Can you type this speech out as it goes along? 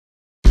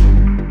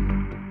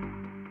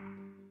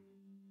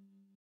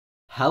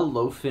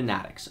Hello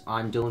Fanatics,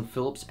 I'm Dylan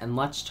Phillips and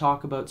let's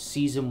talk about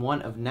Season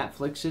 1 of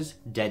Netflix's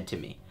Dead to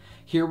Me.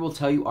 Here we'll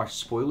tell you our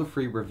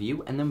spoiler-free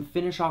review and then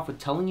finish off with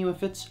telling you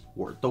if it's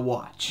worth the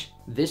watch.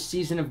 This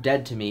season of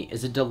Dead to Me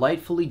is a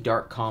delightfully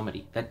dark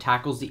comedy that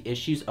tackles the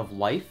issues of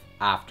life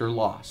after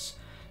loss.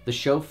 The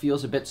show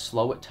feels a bit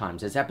slow at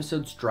times as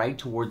episodes drag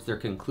towards their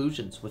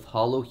conclusions with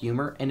hollow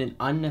humor and an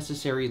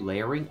unnecessary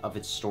layering of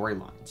its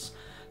storylines.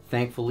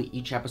 Thankfully,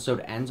 each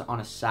episode ends on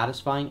a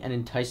satisfying and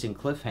enticing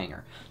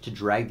cliffhanger to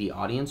drag the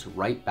audience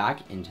right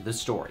back into the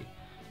story.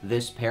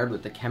 This, paired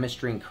with the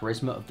chemistry and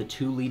charisma of the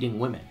two leading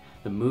women,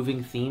 the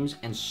moving themes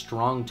and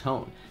strong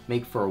tone,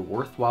 make for a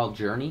worthwhile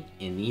journey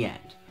in the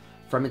end.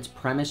 From its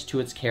premise to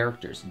its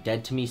characters,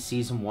 Dead to Me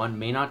Season 1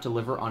 may not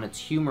deliver on its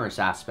humorous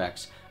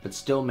aspects, but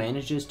still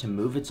manages to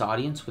move its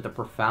audience with a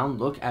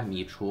profound look at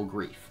mutual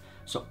grief.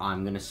 So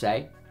I'm gonna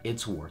say,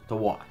 it's worth the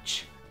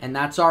watch. And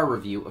that's our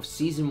review of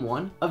Season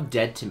 1 of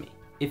Dead to Me.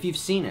 If you've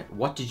seen it,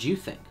 what did you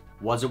think?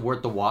 Was it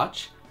worth the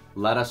watch?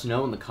 Let us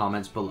know in the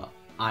comments below.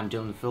 I'm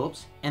Dylan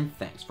Phillips, and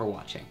thanks for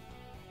watching.